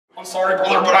I'm sorry,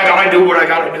 brother, but I gotta do what I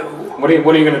gotta do. What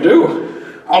are you gonna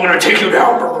do? I'm gonna take you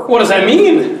down, brother. What does that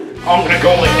mean? I'm gonna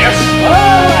go like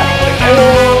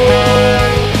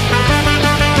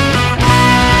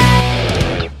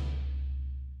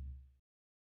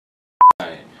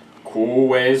this. Cool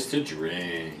ways to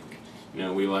drink. You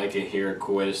know, we like it here at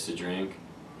Cool Ways to Drink.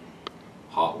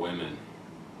 Hot women.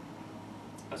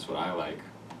 That's what I like.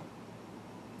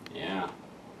 Yeah.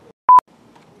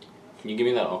 Can you give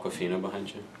me that Aquafina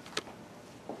behind you?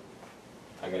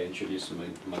 I gotta introduce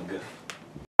my guy.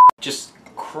 Just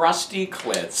crusty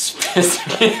clits.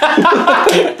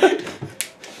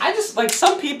 I just like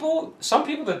some people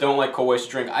that don't like Cool Ways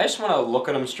to Drink. I just want to look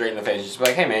at them straight in the face and just be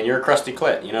like, hey man, you're a crusty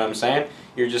clit. You know what I'm saying?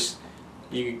 You're just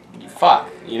you fuck.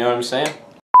 You know what I'm saying?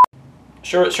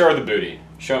 Show her the booty.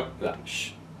 Show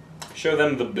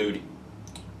them the booty.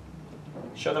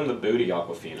 Show them the booty,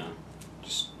 Aquafina.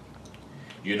 Just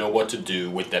you know what to do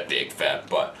with that big fat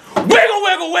butt. Wiggle,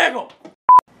 wiggle, wiggle.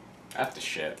 That's the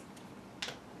shit.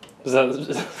 Is that?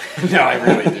 No, I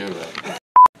really do. But...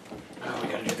 Oh, we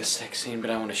gotta do the sex scene, but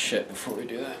I want to shit before we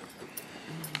do that.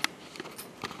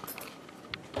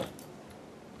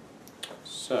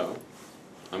 So,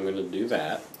 I'm gonna do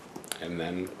that, and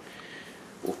then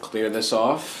we'll clear this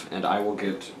off, and I will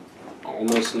get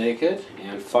almost naked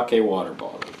and fuck a water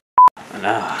bottle.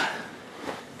 Nah.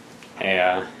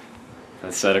 Hey,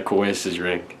 let's set a Cool Ways to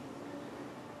Drink.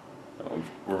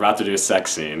 We're about to do a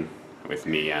sex scene with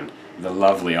me and the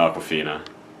lovely Aquafina.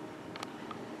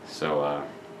 So,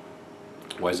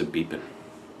 why is it beeping?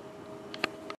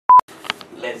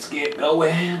 Let's get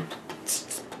going.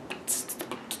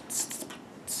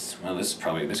 Well, this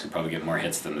could probably get more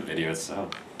hits than the video itself.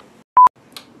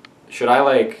 Should I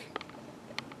like?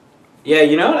 Yeah,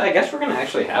 you know what? I guess we're gonna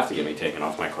actually have to get me taking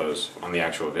off my clothes on the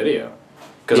actual video,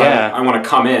 because I want to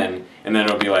come in and then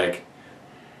it'll be like.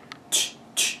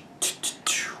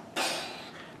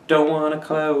 Don't wanna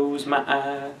close my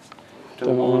eyes.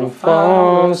 Don't wanna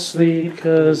fall asleep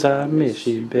 'cause I miss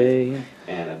you, babe.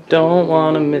 And I don't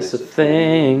wanna miss a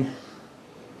thing.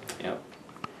 Yep.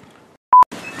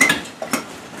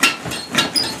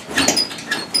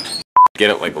 Get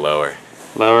it like lower.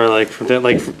 Lower, like from that,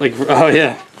 like oh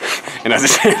yeah. And I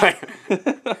was just like,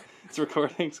 it's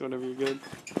recording, so whenever you're good.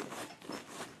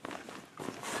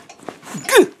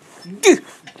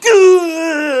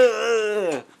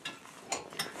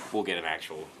 We'll get an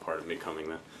actual part of me coming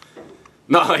then.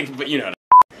 Not like, but you know.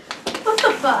 What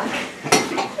the fuck?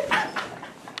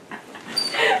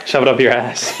 Shove it up your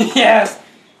ass. Yes!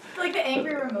 It's like the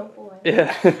angry remote boy.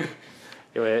 Yeah. Hey,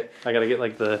 wait, I gotta get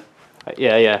like the...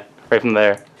 Yeah, right from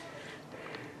there.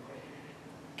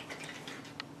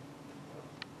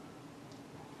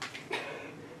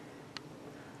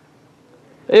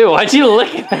 Ew, why'd you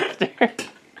lick it after?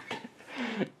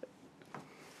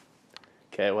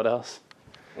 Okay, what else?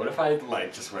 What if I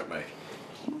like just went like...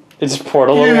 It just poured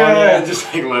a little on you? Just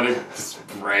like let it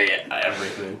spray it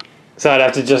everything. So I'd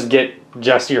have to just get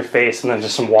just your face and then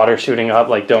just some water shooting up,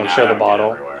 like don't show the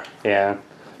bottle. Everywhere. Yeah.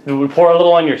 We pour a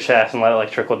little on your chest and let it like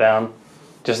trickle down.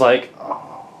 Just like,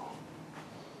 oh.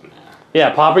 Nah.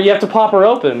 Yeah, pop her. You have to pop her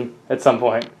open at some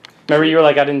point. Remember you were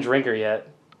like, I didn't drink her yet.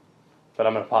 But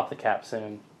I'm gonna pop the cap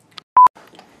soon.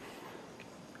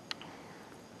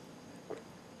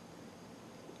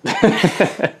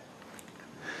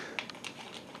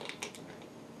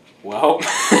 Well,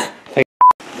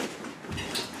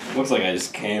 looks like I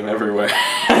just came everywhere.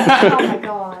 Oh my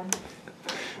god.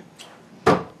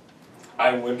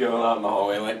 I would go out in the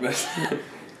hallway like this.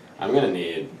 I'm gonna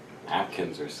need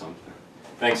napkins or something.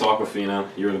 Thanks, Aquafina.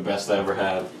 You were the best I ever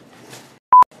had.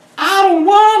 I don't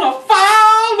wanna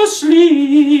fall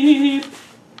asleep.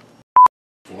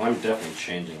 Well, I'm definitely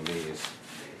changing these.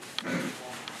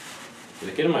 Did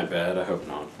it get in my bed? I hope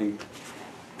not.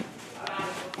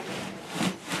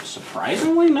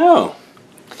 Surprisingly, no.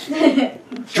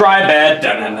 Dry bed.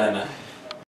 Da-na-na-na.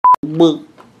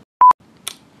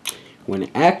 When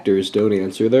actors don't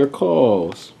answer their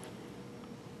calls.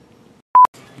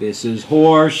 This is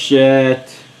horseshit.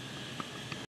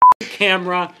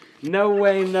 Camera. No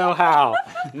way, no how.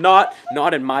 Not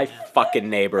in my fucking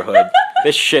neighborhood.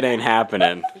 This shit ain't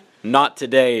happening. Not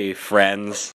today,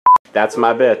 friends. That's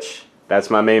my bitch. That's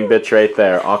my main bitch right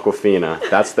there, Aquafina.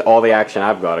 That's all the action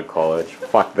I've got at college.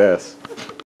 Fuck this.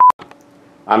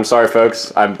 I'm sorry,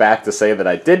 folks. I'm back to say that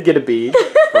I did get a bead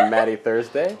from Maddie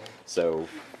Thursday. So,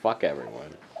 fuck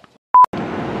everyone.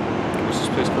 What's this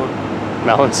place called?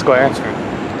 Melon Square.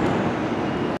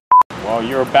 Well,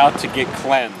 you're about to get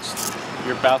cleansed.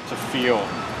 You're about to feel.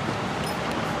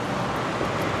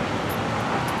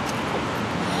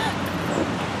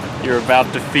 You're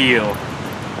about to feel.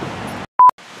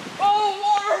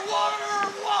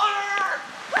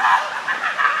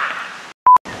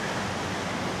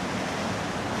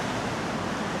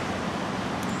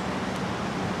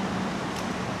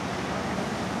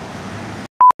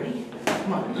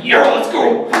 Yeah, let's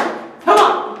go. Come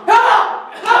on! Come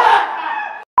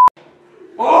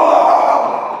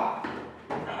on!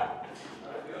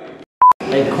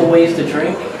 Like cool ways to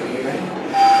drink.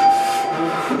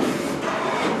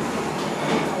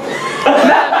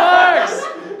 Matt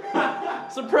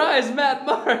Marks! Surprise, Matt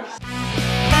Marks!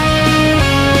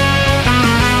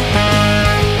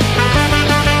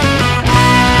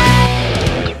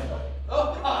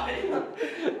 Oh, hi.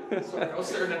 Sorry, I was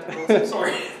staring at the books. I'm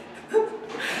sorry.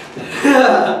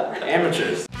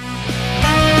 Amateurs.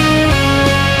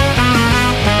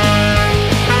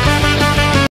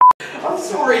 I'm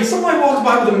sorry. Somebody walked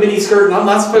by with a mini skirt and I'm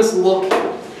not supposed to look.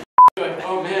 Like,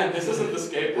 oh man, this isn't the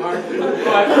skate park. I feel like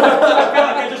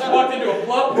I just walked into a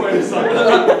plot point or something.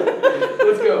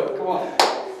 Let's go. Come on.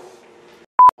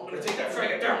 I'm gonna take that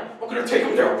faggot down. I'm gonna take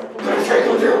him down. I'm gonna take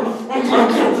him down. I'm gonna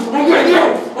get him. I'm gonna get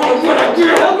him. I'm gonna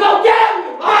get him. Go get him!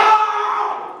 Ah!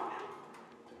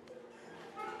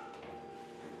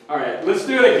 Alright, let's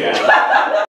do it again.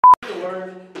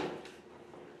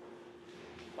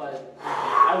 But I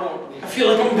won't. I feel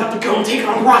like I'm about to go and take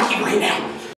on Rocky right now.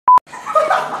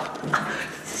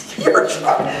 You're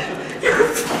fuck.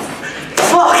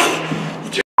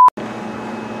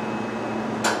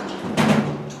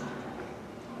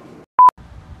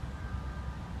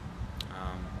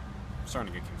 I'm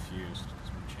starting to get confused because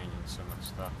we're changing so much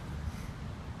stuff.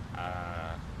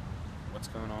 What's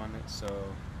going on? So.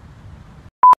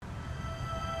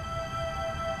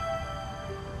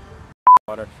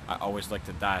 Water. I always like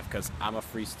to dive because I'm a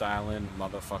freestyling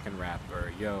motherfucking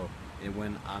rapper. Yo, and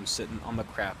when I'm sitting on the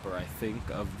crapper, I think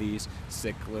of these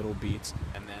sick little beats,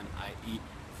 and then I eat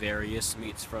various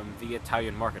meats from the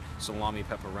Italian market, salami,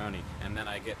 pepperoni, and then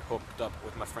I get hooked up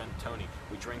with my friend Tony.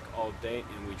 We drink all day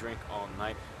and we drink all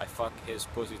night. I fuck his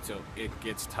pussy till it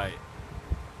gets tight.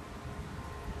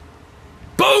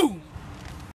 Boom!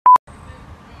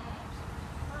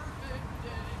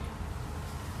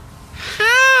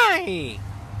 Hi!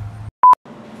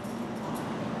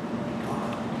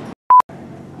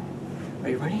 Are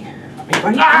you ready? Are you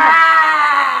ready?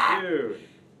 Ah! Dude!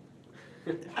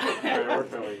 Alright, we're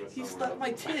filming this He somewhere. slapped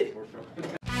my tit.